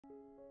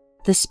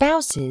The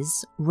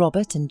spouses,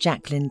 Robert and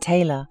Jaclyn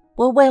Taylor,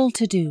 were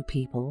well-to-do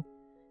people.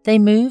 They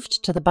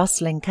moved to the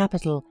bustling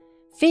capital,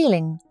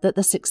 feeling that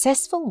the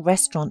successful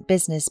restaurant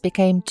business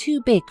became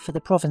too big for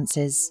the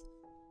provinces.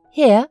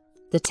 Here,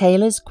 the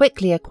Taylors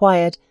quickly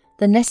acquired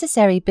the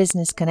necessary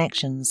business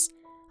connections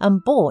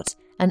and bought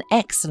an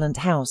excellent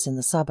house in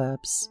the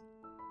suburbs.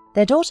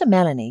 Their daughter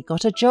Melanie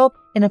got a job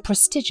in a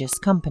prestigious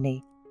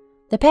company.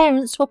 The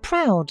parents were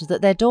proud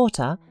that their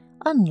daughter,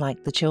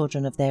 unlike the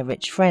children of their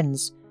rich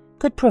friends,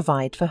 could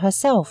provide for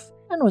herself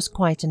and was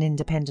quite an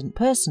independent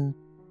person.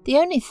 The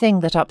only thing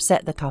that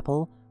upset the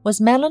couple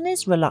was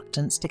Melanie's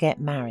reluctance to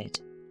get married.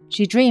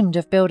 She dreamed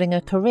of building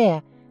a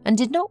career and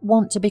did not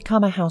want to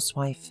become a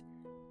housewife.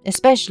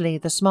 Especially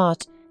the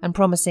smart and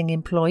promising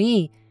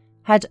employee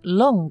had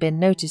long been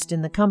noticed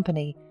in the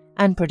company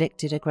and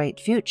predicted a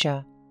great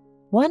future.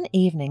 One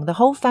evening, the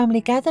whole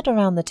family gathered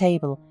around the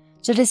table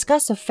to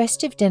discuss a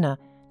festive dinner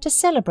to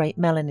celebrate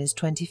Melanie's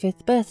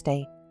 25th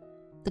birthday.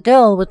 The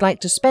girl would like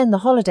to spend the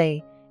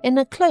holiday in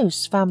a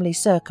close family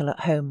circle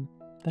at home,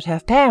 but her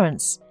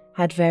parents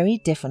had very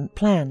different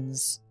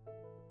plans.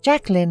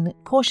 Jaclyn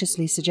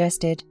cautiously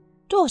suggested,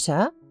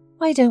 "Daughter,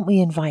 why don't we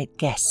invite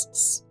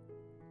guests?"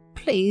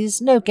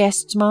 "Please, no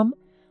guests, Mum.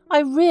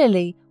 I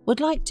really would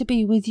like to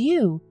be with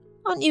you.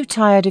 Aren't you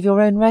tired of your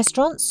own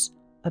restaurants?"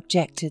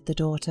 objected the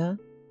daughter.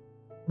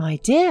 "My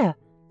dear,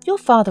 your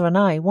father and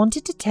I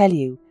wanted to tell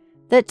you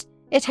that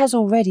it has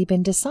already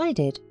been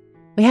decided.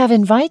 We have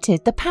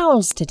invited the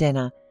Powells to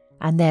dinner,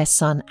 and their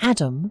son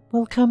Adam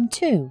will come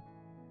too."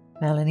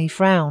 Melanie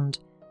frowned.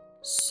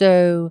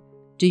 "So,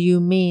 do you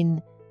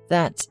mean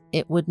that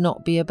it would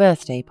not be a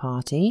birthday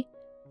party,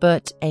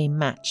 but a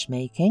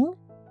matchmaking?"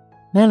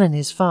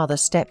 Melanie's father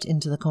stepped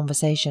into the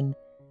conversation.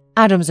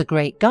 "Adam's a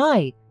great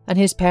guy, and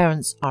his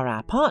parents are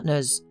our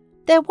partners.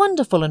 They're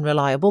wonderful and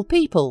reliable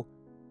people."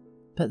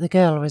 But the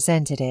girl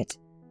resented it.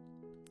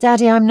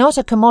 "Daddy, I'm not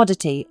a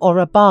commodity or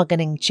a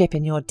bargaining chip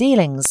in your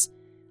dealings,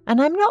 and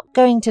I'm not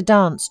going to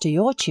dance to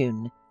your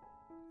tune."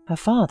 Her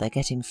father,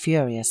 getting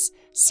furious,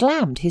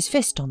 slammed his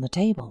fist on the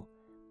table.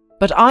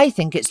 "But I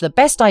think it's the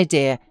best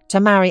idea to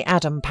marry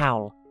Adam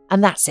Powell,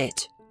 and that's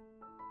it."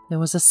 There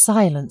was a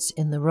silence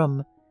in the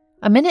room.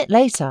 A minute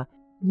later,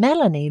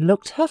 Melanie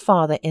looked her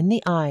father in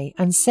the eye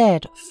and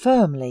said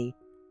firmly,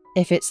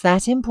 "If it's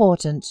that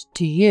important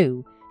to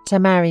you to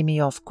marry me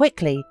off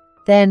quickly,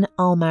 then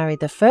I'll marry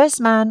the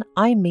first man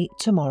I meet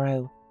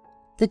tomorrow."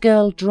 The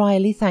girl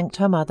dryly thanked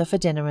her mother for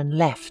dinner and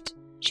left.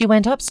 She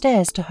went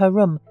upstairs to her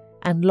room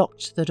and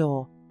locked the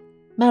door.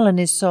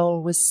 Melanie's soul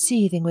was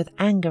seething with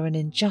anger and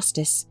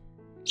injustice.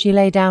 She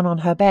lay down on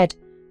her bed,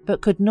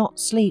 but could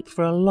not sleep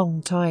for a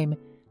long time,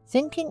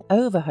 thinking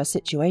over her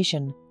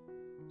situation.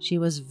 She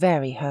was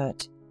very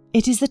hurt.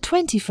 It is the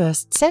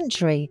 21st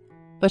century,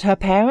 but her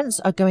parents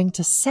are going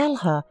to sell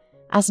her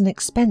as an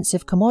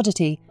expensive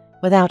commodity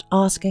without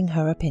asking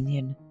her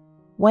opinion.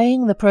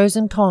 Weighing the pros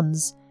and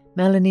cons,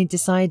 Melanie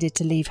decided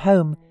to leave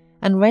home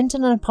and rent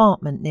an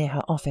apartment near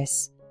her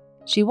office.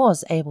 She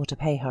was able to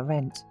pay her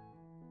rent.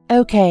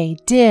 "Okay,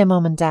 dear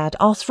Mum and Dad,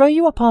 I'll throw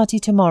you a party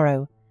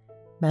tomorrow."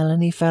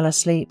 Melanie fell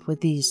asleep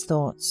with these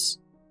thoughts.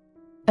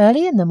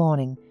 Early in the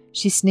morning,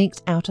 she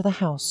sneaked out of the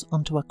house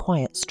onto a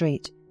quiet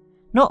street.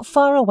 Not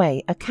far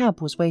away, a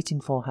cab was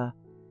waiting for her.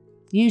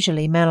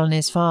 Usually,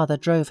 Melanie's father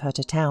drove her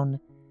to town.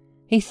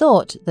 He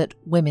thought that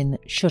women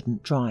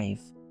shouldn't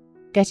drive.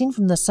 Getting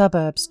from the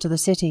suburbs to the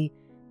city,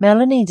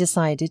 Melanie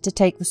decided to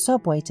take the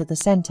subway to the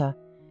centre,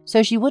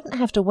 so she wouldn't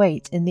have to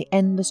wait in the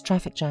endless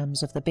traffic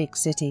jams of the big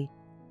city.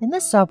 In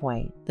the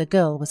subway, the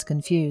girl was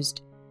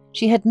confused.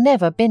 She had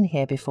never been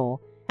here before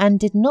and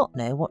did not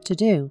know what to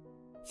do.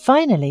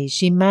 Finally,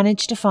 she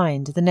managed to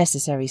find the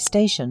necessary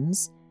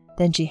stations.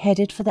 Then she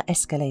headed for the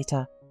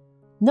escalator.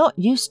 Not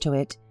used to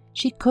it,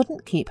 she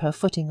couldn't keep her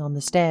footing on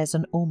the stairs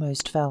and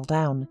almost fell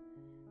down.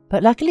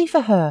 But luckily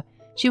for her,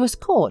 she was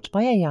caught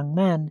by a young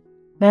man.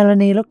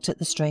 Melanie looked at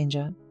the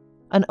stranger.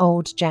 An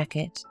old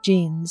jacket,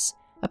 jeans,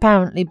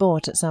 apparently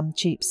bought at some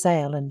cheap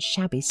sale, and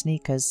shabby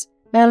sneakers.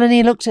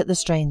 Melanie looked at the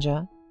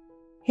stranger.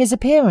 His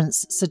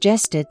appearance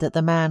suggested that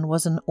the man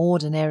was an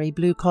ordinary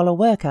blue-collar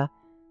worker,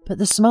 but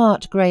the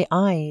smart grey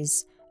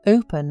eyes,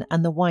 open,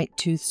 and the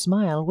white-toothed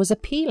smile was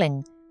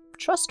appealing,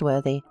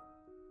 trustworthy.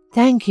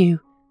 "Thank you,"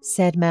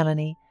 said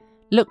Melanie.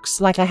 "Looks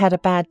like I had a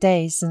bad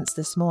day since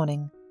this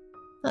morning."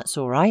 "That's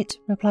all right,"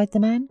 replied the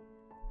man.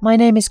 "My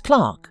name is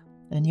Clark,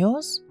 and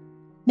yours?"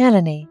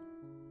 "Melanie."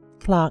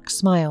 Clark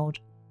smiled.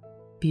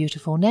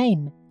 "Beautiful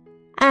name.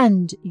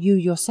 And you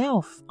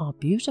yourself are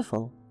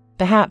beautiful.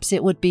 Perhaps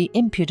it would be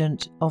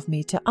impudent of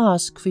me to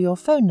ask for your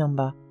phone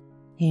number,"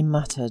 he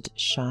muttered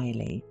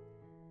shyly.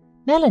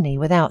 Melanie,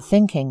 without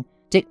thinking,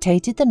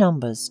 dictated the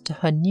numbers to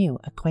her new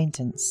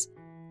acquaintance.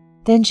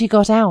 Then she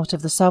got out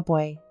of the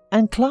subway,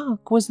 and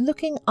Clark was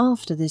looking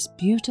after this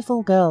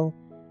beautiful girl,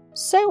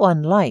 so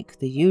unlike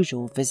the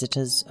usual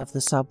visitors of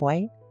the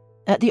subway.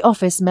 At the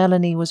office,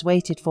 Melanie was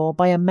waited for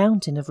by a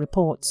mountain of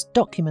reports,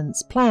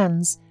 documents,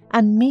 plans,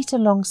 and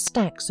metre-long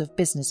stacks of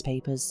business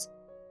papers.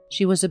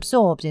 She was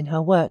absorbed in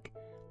her work,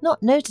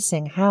 not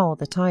noticing how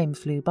the time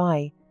flew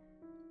by.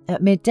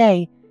 At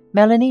midday,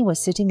 Melanie was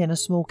sitting in a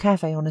small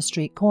cafe on a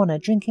street corner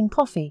drinking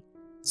coffee.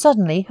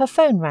 Suddenly, her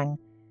phone rang,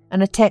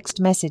 and a text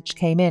message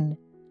came in.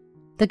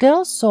 The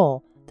girl saw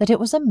that it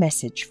was a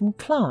message from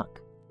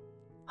Clark.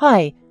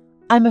 "Hi,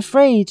 I'm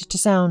afraid to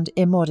sound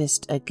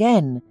immodest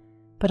again,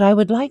 but I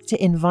would like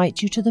to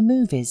invite you to the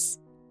movies."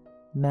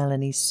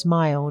 Melanie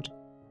smiled.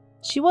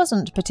 She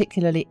wasn't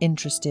particularly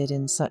interested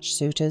in such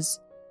suitors,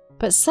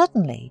 but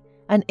suddenly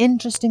an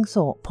interesting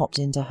thought popped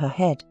into her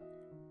head.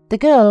 The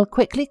girl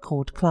quickly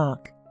called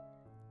Clark.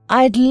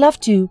 "I'd love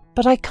to,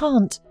 but I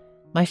can't.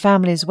 My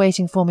family's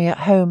waiting for me at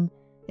home.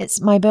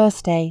 It's my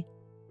birthday."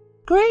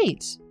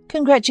 "Great!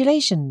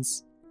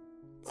 Congratulations."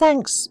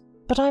 "Thanks,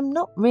 but I'm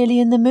not really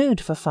in the mood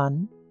for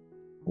fun."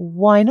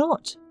 "Why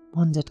not?"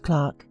 wondered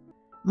Clark.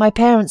 "My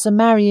parents are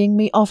marrying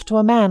me off to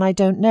a man I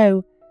don't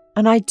know,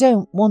 and I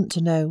don't want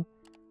to know.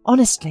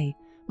 Honestly,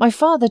 my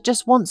father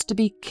just wants to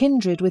be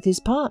kindred with his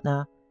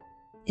partner."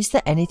 "Is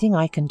there anything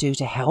I can do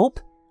to help?"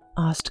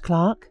 asked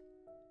Clark.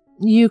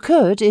 "You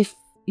could, if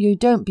you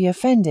don't be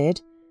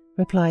offended,"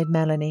 replied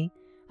Melanie,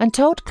 and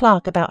told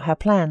Clark about her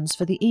plans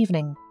for the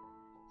evening.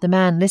 The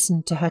man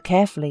listened to her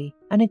carefully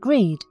and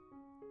agreed.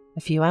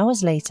 A few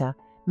hours later,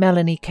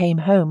 Melanie came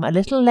home a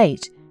little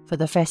late for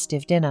the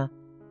festive dinner.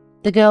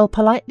 The girl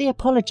politely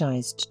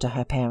apologized to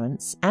her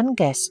parents and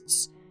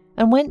guests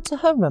and went to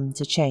her room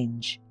to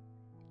change.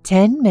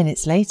 10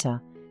 minutes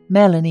later,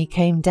 Melanie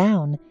came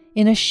down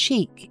in a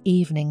chic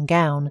evening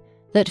gown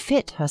that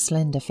fit her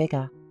slender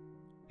figure.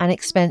 An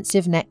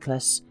expensive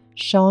necklace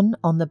shone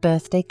on the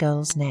birthday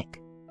girl's neck.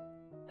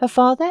 Her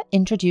father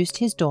introduced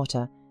his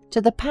daughter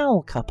to the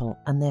Powell couple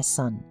and their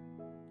son.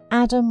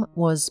 Adam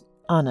was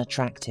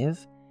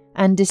unattractive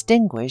and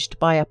distinguished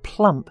by a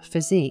plump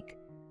physique.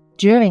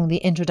 During the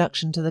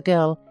introduction to the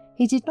girl,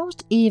 he did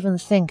not even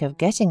think of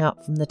getting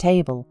up from the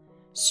table,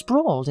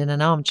 sprawled in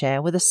an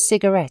armchair with a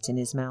cigarette in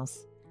his mouth.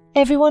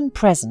 Everyone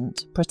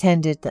present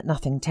pretended that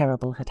nothing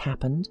terrible had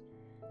happened.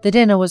 The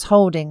dinner was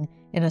holding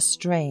in a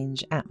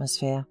strange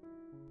atmosphere.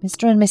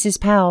 Mr. and Mrs.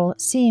 Powell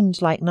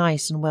seemed like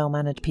nice and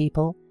well-mannered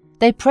people.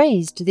 They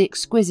praised the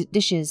exquisite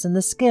dishes and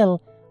the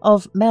skill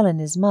of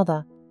Melanie's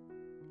mother.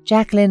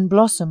 Jaclyn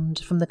blossomed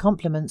from the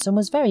compliments and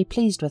was very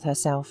pleased with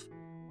herself,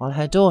 while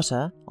her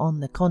daughter, on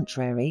the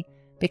contrary,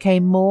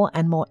 became more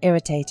and more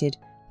irritated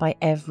by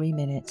every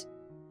minute.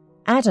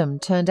 Adam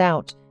turned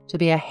out to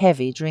be a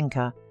heavy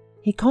drinker.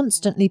 He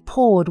constantly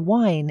poured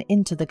wine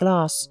into the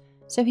glass,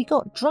 so he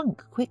got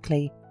drunk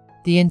quickly.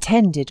 The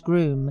intended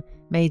groom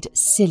made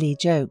silly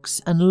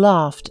jokes and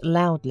laughed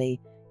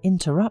loudly,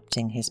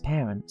 interrupting his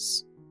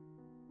parents.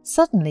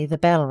 Suddenly the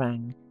bell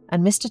rang,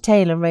 and Mr.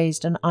 Taylor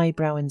raised an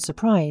eyebrow in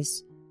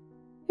surprise.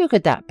 "Who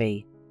could that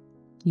be?"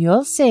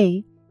 "You'll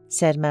see,"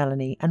 said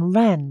Melanie, and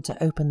ran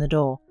to open the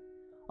door.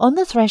 On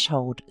the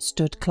threshold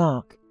stood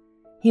Clark.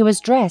 He was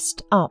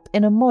dressed up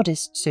in a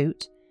modest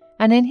suit,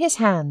 and in his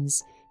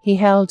hands he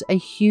held a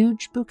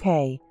huge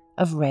bouquet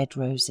of red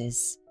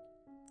roses.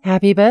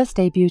 "Happy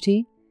birthday,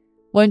 beauty.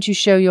 Won't you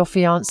show your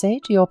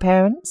fiancé to your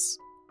parents?"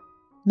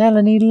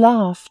 Melanie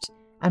laughed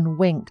and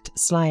winked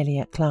slyly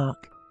at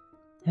Clark.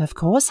 "Of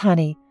course,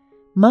 honey.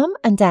 Mum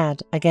and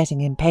Dad are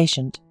getting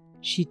impatient,"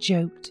 she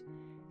joked.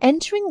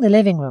 Entering the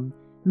living room,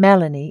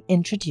 Melanie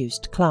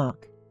introduced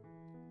Clark.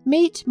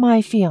 "Meet my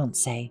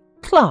fiancé,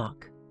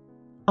 Clark."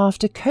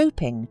 After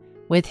coping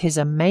with his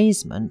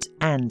amazement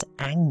and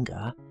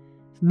anger,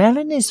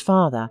 Melanie's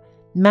father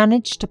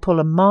managed to pull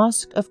a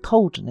mask of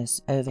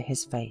coldness over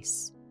his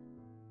face.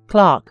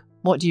 "Clark,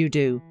 what do you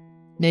do?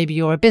 Maybe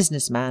you're a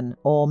businessman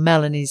or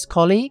Melanie's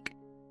colleague?"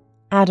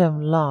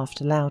 Adam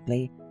laughed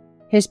loudly.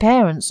 His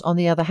parents, on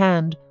the other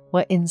hand,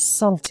 were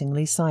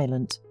insultingly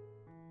silent.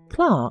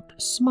 Clark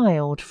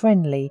smiled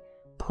friendly,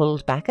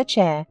 pulled back a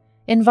chair,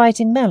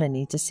 inviting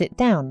Melanie to sit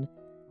down,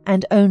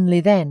 and only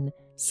then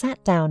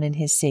sat down in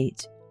his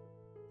seat.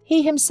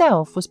 He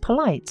himself was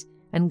polite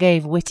and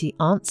gave witty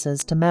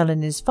answers to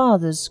Melanie's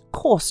father's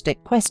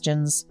caustic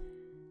questions.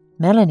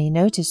 Melanie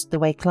noticed the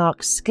way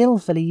Clark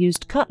skillfully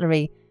used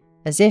cutlery,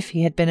 as if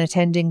he had been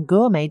attending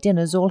gourmet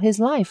dinners all his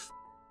life.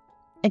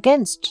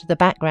 Against the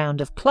background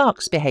of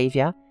Clark's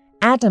behaviour,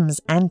 Adam's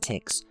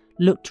antics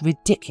looked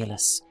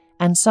ridiculous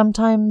and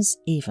sometimes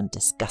even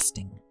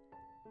disgusting.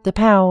 The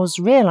Powells,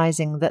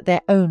 realising that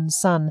their own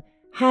son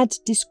had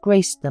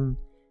disgraced them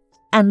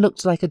and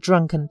looked like a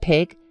drunken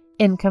pig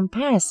in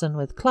comparison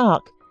with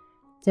Clark,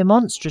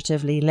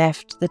 demonstratively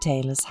left the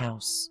Taylors'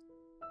 house.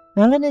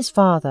 Melanie's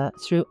father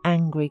threw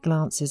angry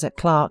glances at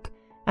Clark,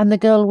 and the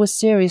girl was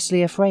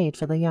seriously afraid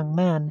for the young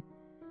man.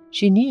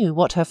 She knew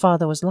what her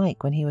father was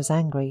like when he was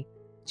angry.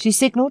 She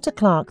signalled to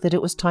Clark that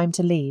it was time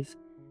to leave,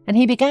 and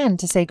he began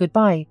to say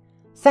goodbye,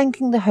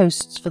 thanking the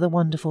hosts for the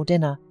wonderful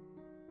dinner.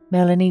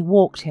 Melanie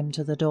walked him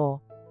to the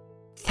door.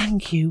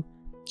 "Thank you,"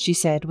 she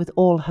said with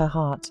all her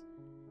heart.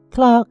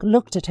 Clark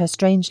looked at her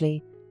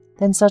strangely,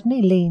 then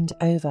suddenly leaned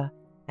over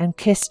and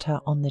kissed her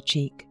on the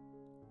cheek.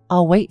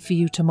 "I'll wait for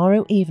you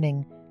tomorrow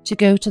evening to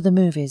go to the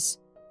movies.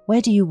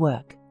 Where do you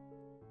work?"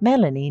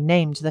 Melanie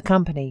named the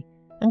company,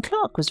 and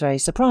Clark was very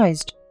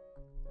surprised.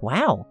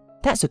 "Wow,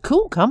 that's a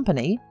cool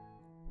company."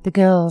 The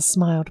girl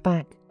smiled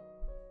back.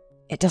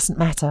 It doesn't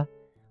matter.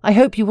 I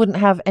hope you wouldn't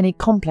have any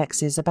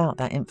complexes about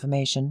that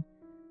information.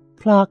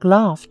 Clark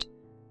laughed.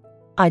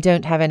 I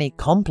don't have any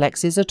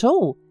complexes at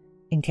all,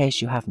 in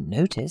case you haven't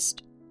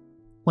noticed.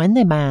 When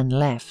the man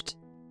left,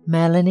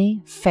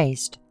 Melanie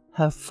faced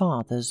her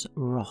father's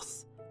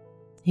wrath.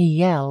 He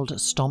yelled,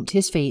 stomped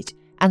his feet,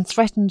 and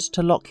threatened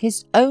to lock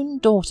his own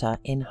daughter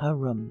in her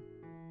room.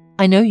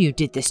 I know you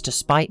did this to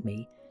spite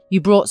me. You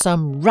brought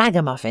some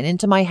ragamuffin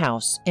into my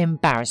house,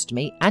 embarrassed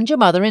me and your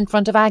mother in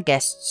front of our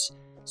guests,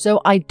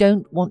 so I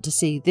don't want to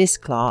see this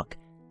Clark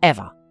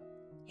ever.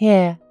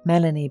 Here,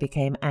 Melanie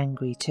became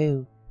angry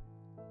too.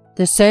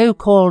 The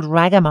so-called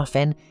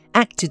ragamuffin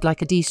acted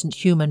like a decent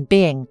human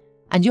being,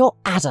 and your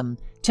Adam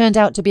turned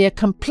out to be a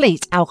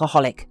complete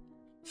alcoholic.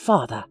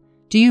 Father,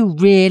 do you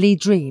really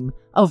dream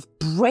of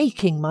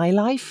breaking my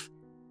life?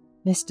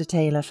 Mr.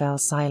 Taylor fell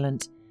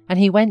silent, and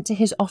he went to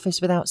his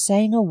office without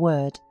saying a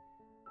word.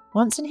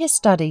 Once in his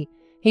study,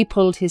 he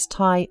pulled his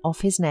tie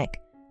off his neck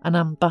and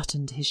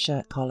unbuttoned his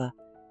shirt collar.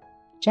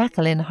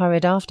 Jaclyn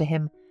hurried after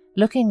him,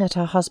 looking at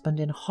her husband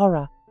in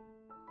horror.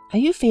 Are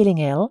you feeling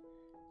ill?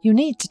 You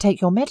need to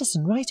take your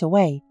medicine right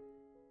away.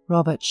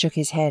 Robert shook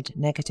his head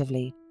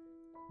negatively.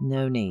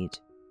 No need.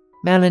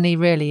 Melanie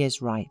really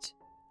is right.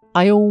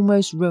 I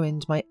almost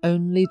ruined my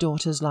only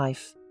daughter's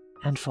life.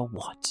 And for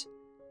what?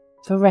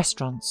 For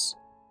restaurants.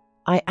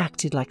 I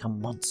acted like a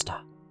monster.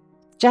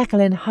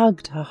 Jaclyn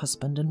hugged her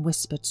husband and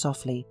whispered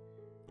softly,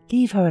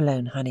 Leave her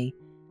alone, honey.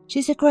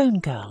 She's a grown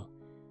girl.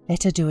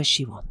 Let her do as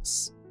she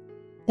wants.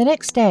 The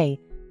next day,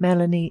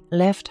 Melanie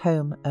left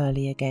home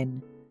early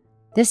again.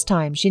 This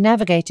time she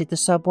navigated the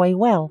subway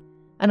well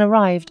and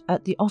arrived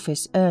at the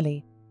office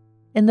early.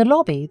 In the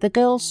lobby, the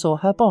girls saw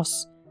her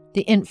boss,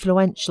 the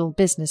influential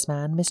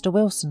businessman Mr.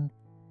 Wilson.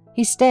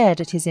 He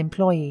stared at his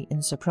employee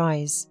in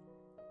surprise.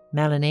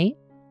 Melanie,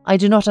 I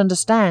do not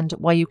understand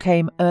why you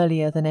came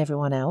earlier than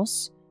everyone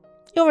else.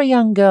 You're a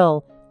young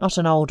girl, not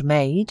an old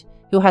maid,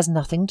 who has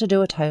nothing to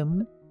do at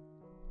home.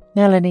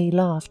 Melanie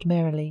laughed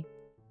merrily.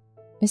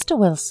 Mr.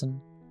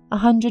 Wilson,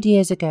 100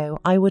 years ago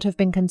I would have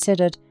been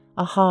considered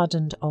a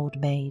hardened old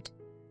maid.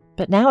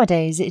 But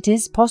nowadays it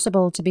is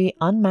possible to be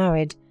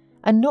unmarried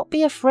and not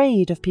be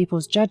afraid of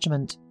people's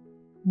judgment.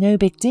 No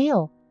big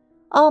deal.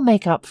 I'll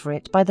make up for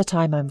it by the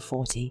time I'm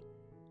 40.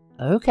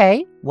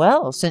 Okay,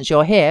 well, since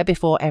you're here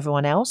before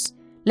everyone else,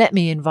 let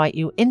me invite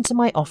you into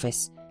my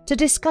office to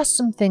discuss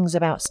some things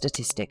about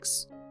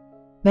statistics.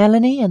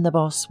 Melanie and the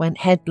boss went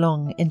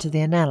headlong into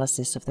the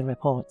analysis of the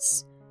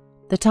reports.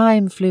 The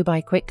time flew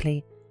by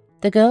quickly.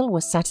 The girl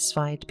was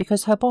satisfied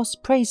because her boss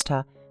praised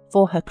her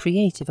for her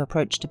creative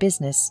approach to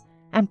business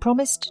and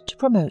promised to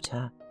promote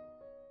her.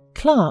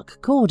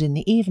 Clark called in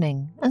the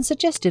evening and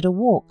suggested a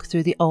walk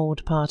through the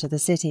old part of the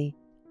city.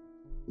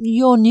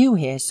 You're new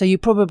here, so you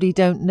probably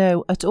don't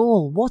know at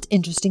all what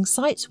interesting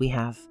sights we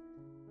have.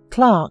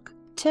 Clark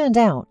turned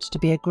out to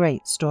be a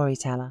great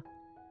storyteller,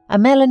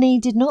 and Melanie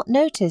did not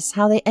notice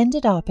how they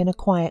ended up in a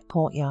quiet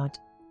courtyard.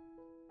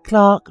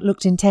 Clark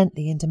looked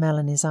intently into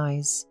Melanie's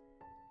eyes.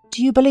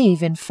 Do you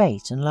believe in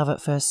fate and love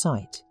at first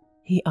sight?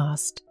 He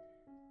asked.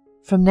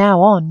 From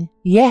now on,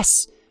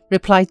 yes,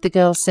 replied the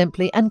girl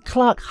simply, and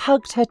Clark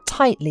hugged her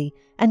tightly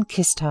and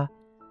kissed her.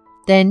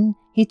 Then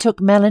he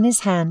took Melanie's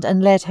hand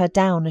and led her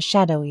down a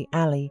shadowy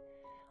alley.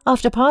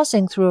 After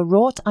passing through a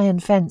wrought iron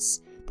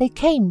fence, they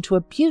came to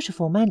a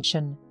beautiful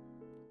mansion.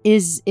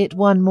 Is it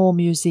one more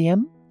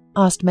museum?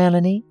 Asked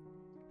Melanie.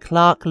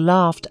 Clark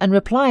laughed and,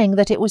 replying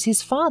that it was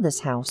his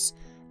father's house,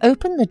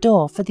 opened the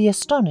door for the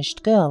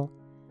astonished girl.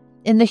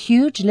 In the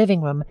huge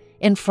living room,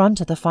 in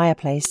front of the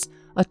fireplace,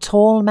 a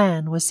tall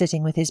man was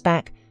sitting with his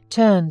back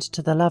turned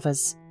to the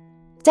lovers.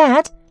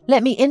 Dad,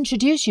 let me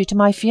introduce you to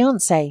my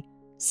fiancé,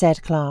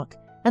 said Clark,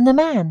 and the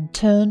man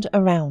turned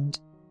around.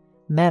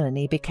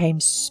 Melanie became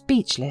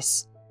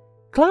speechless.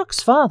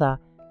 Clark's father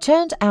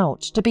turned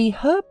out to be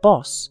her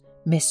boss,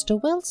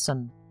 Mr.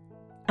 Wilson.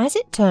 As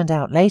it turned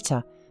out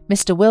later,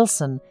 Mr.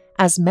 Wilson,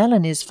 as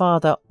Melanie's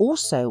father,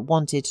 also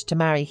wanted to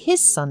marry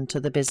his son to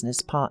the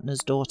business partner's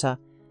daughter.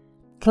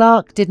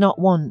 Clark did not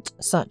want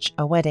such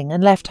a wedding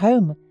and left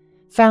home,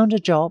 found a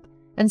job,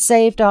 and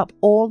saved up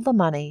all the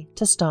money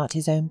to start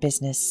his own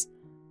business.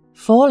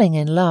 Falling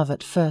in love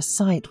at first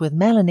sight with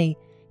Melanie,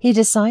 he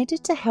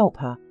decided to help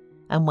her,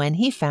 and when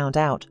he found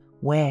out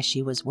where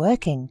she was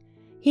working,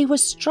 he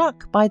was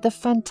struck by the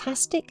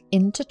fantastic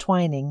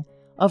intertwining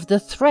of the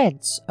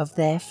threads of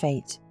their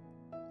fate.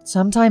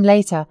 Sometime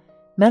later,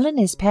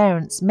 Melanie's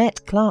parents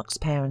met Clark's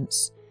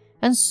parents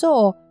and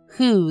saw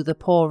who the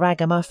poor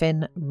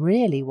ragamuffin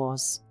really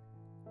was.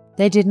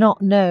 They did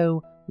not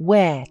know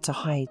where to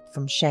hide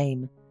from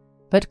shame,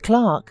 but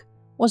Clark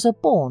was a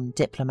born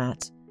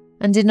diplomat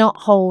and did not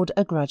hold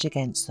a grudge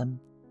against them.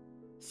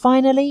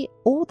 Finally,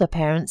 all the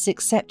parents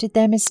accepted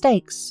their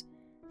mistakes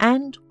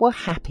and were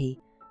happy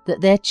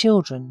that their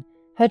children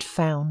had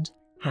found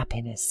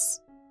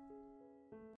happiness.